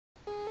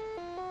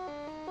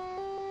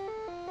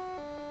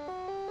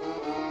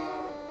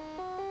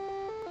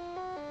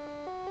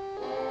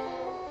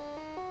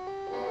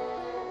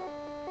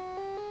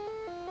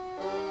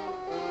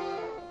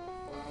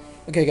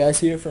Okay, guys,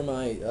 here for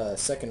my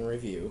second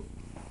review.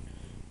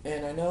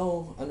 And I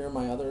know under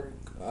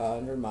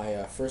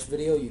my first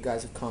video, you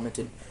guys have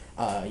commented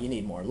you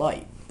need more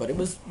light, but it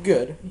was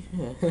good,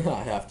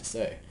 I have to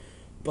say.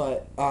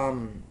 But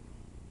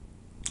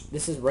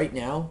this is right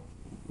now,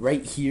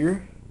 right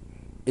here,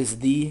 is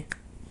the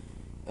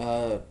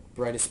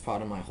brightest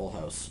spot in my whole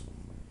house,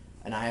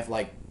 and I have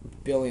like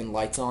billion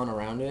lights on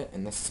around it,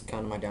 and this is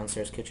kind of my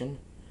downstairs kitchen.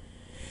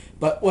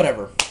 But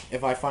whatever.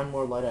 If I find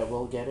more light, I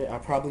will get it. I'll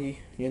probably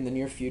in the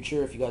near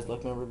future, if you guys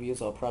like my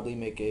reviews, I'll probably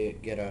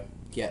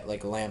get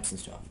like lamps and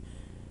stuff.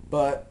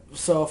 But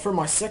so for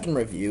my second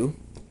review,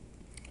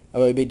 I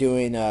will be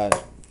doing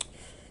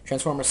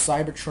Transformers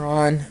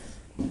Cybertron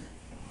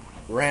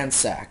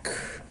Ransack.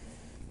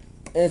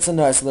 It's a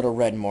nice little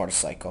red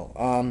motorcycle.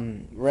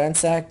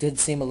 Ransack did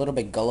seem a little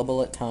bit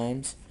gullible at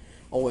times,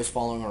 always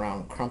following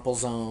around Crumple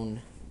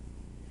Zone,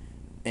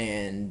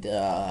 and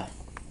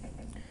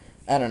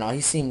I don't know.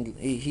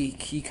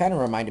 He kind of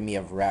reminded me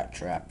of Rat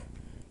Trap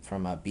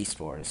from Beast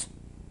Wars,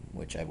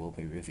 which I will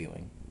be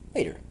reviewing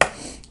later.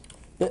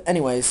 But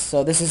anyways,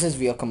 so this is his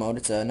vehicle mode.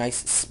 It's a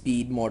nice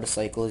speed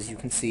motorcycle, as you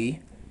can see,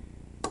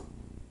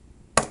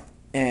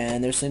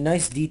 and there's a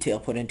nice detail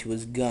put into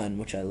his gun,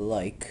 which I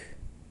like.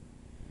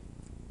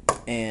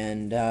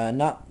 And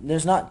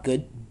there's not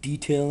good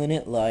detail in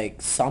it.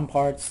 Like some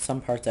parts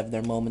have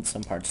their moments,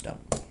 some parts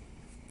don't.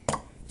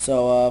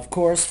 So, of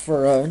course,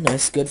 for a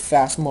nice, good,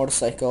 fast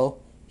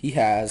motorcycle, he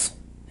has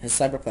his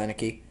Cyberplanet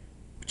key.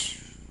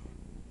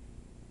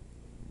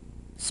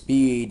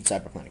 Speed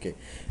Cyberplanet key.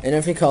 And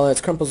if you call it,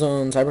 it's Crumple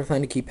Zone,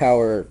 Cyberplanet key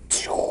power.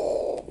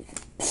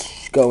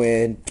 Go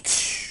in.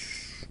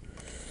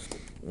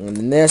 And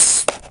then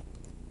this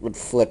would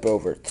flip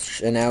over.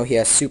 And now he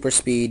has super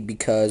speed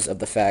because of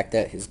the fact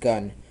that his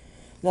gun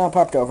now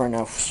popped over, and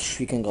now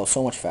he can go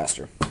so much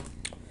faster.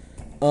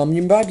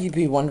 You might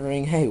be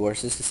wondering, hey,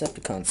 where's this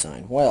Decepticon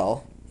sign?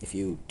 Well, if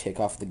you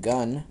take off the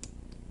gun,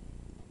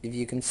 if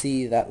you can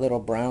see that little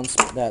brown,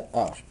 that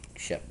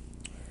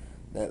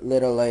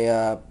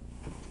little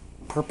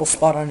purple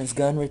spot on his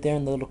gun right there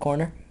in the little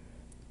corner,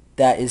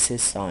 that is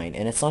his sign,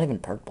 and it's not even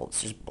purple,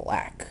 it's just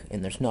black,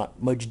 and there's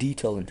not much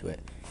detail into it.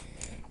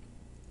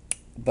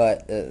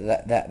 But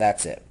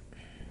that's it.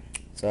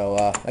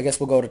 So I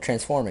guess we'll go to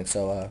transforming.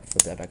 So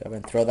flip that back up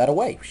and throw that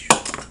away.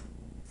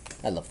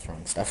 I love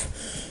throwing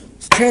stuff.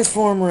 So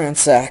transform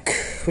Ransack.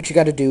 What you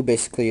got to do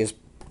basically is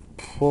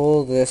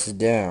pull this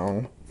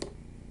down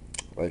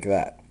like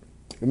that.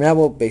 And that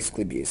will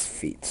basically be his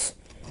feet.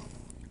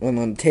 And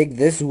then take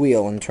this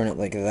wheel and turn it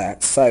like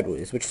that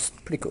sideways, which is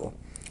pretty cool.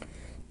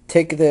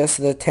 Take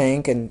the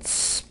tank, and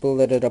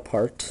split it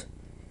apart.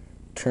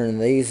 Turn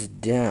these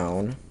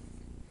down.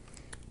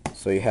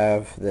 So you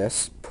have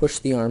this. Push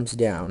the arms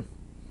down.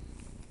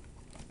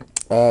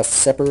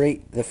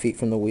 Separate the feet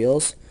from the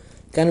wheels.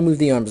 Kind of move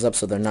the arms up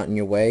so they're not in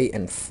your way,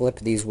 and flip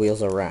these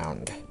wheels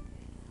around.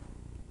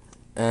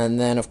 And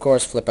then, of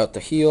course, flip out the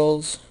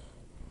heels.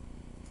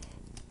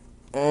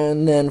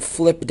 And then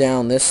flip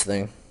down this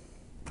thing.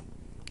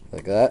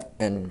 Like that.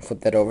 And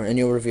flip that over, and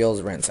you'll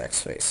reveal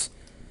Ransack's face.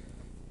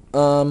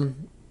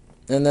 And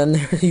then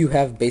there you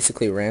have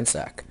basically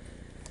Ransack.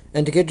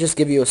 And to just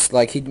give you a,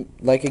 like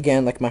my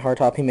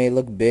hardtop, he may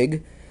look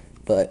big,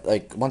 but,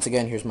 like, once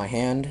again, here's my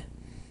hand.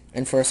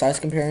 And for a size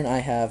comparison, I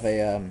have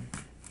a,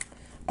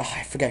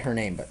 I forget her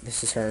name, but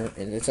this is her.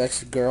 It's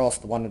actually a girl. It's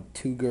one of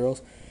two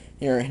girls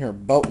here in her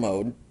boat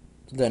mode,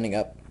 standing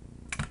up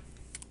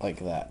like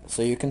that.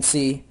 So you can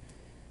see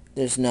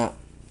there's not.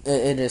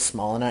 It is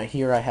small. And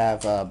here I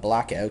have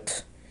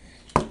blackout.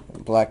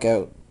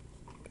 Blackout.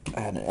 I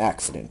had an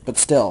accident, but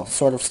still,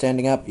 sort of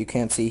standing up. You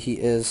can't see he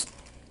is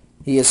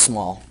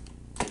small.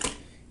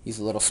 He's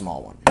a little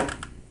small one.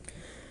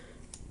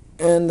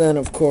 And then,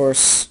 of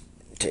course,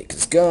 take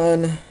his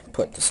gun,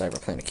 put the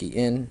Cyberplanet key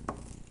in.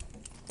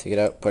 Take it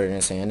out, put it in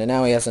his hand, and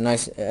now he has a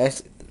nice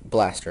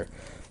blaster.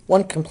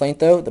 One complaint,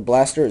 though, the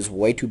blaster is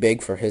way too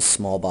big for his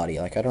small body.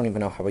 Like, I don't even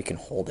know how he can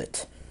hold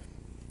it.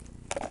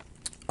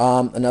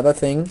 Another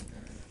thing,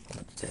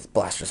 this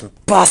blaster's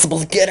impossible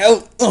to get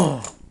out!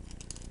 Ugh.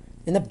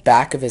 In the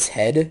back of his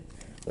head,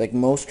 like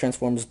most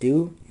Transformers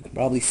do, you can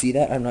probably see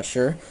that, I'm not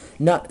sure.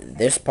 Not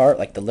this part,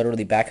 like the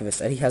literally back of his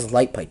head, he has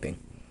light piping,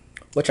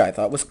 which I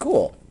thought was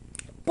cool.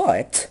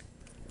 But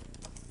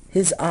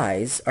his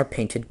eyes are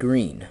painted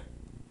green.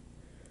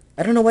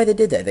 I don't know why they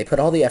did that. They put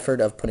all the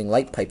effort of putting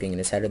light piping in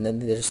his head, and then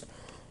they just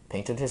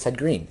painted his head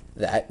green.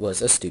 That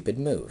was a stupid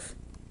move.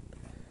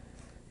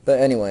 But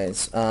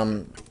anyways,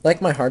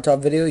 like my hardtop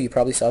video, you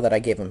probably saw that I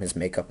gave him his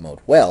makeup mode.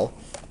 Well,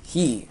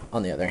 he,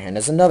 on the other hand,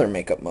 has another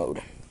makeup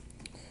mode.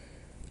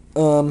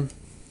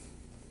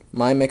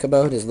 My makeup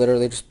mode is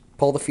literally just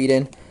pull the feet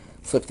in,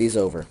 flip these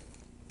over.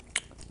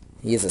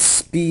 He has a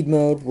speed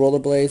mode,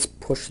 rollerblades,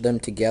 push them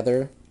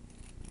together.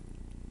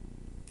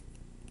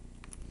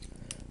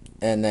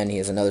 And then he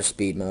has another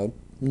speed mode,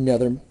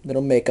 another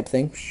little makeup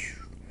thing.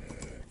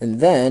 And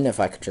then, if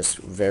I could just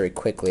very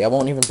quickly, I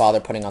won't even bother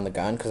putting on the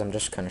gun because I'm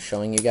just kind of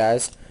showing you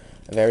guys.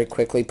 Very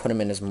quickly put him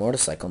in his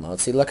motorcycle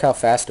mode. See, look how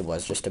fast it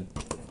was just to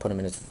put him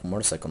in his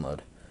motorcycle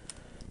mode.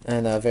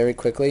 and very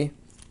quickly.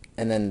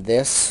 And then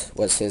this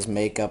was his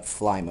makeup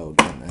fly mode,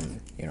 and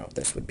then, you know,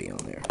 this would be on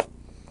there.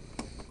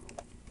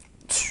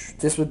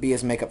 This would be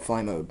his makeup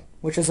fly mode,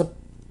 which is a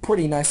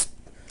pretty nice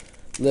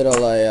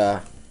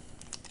little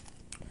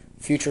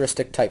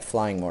futuristic type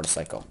flying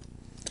motorcycle.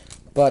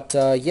 But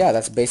yeah,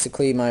 that's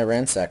basically my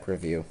ransack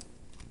review.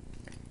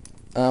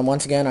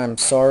 Once again, I'm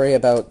sorry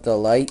about the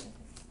light.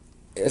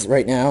 Is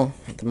right now,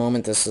 at the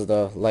moment, this is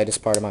the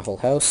lightest part of my whole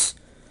house.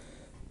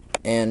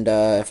 And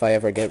if I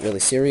ever get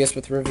really serious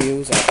with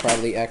reviews, I'll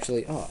probably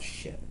actually, oh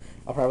shit,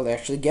 I'll probably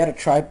actually get a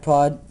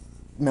tripod,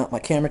 mount my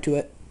camera to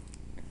it.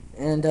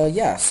 And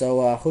yeah,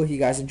 so hope you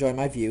guys enjoy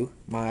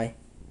my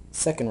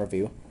second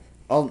review.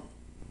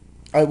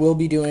 I will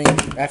be doing,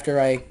 after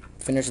I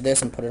finish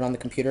this and put it on the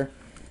computer,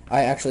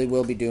 I actually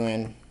will be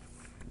doing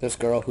this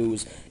girl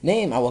whose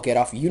name I will get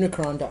off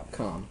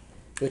Unicron.com,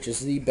 which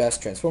is the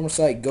best Transformer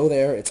site. Go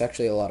there, it's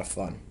actually a lot of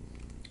fun.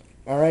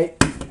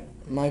 Alright,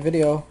 my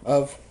video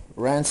of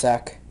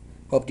Ransack.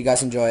 Hope you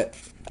guys enjoy it.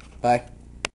 Bye.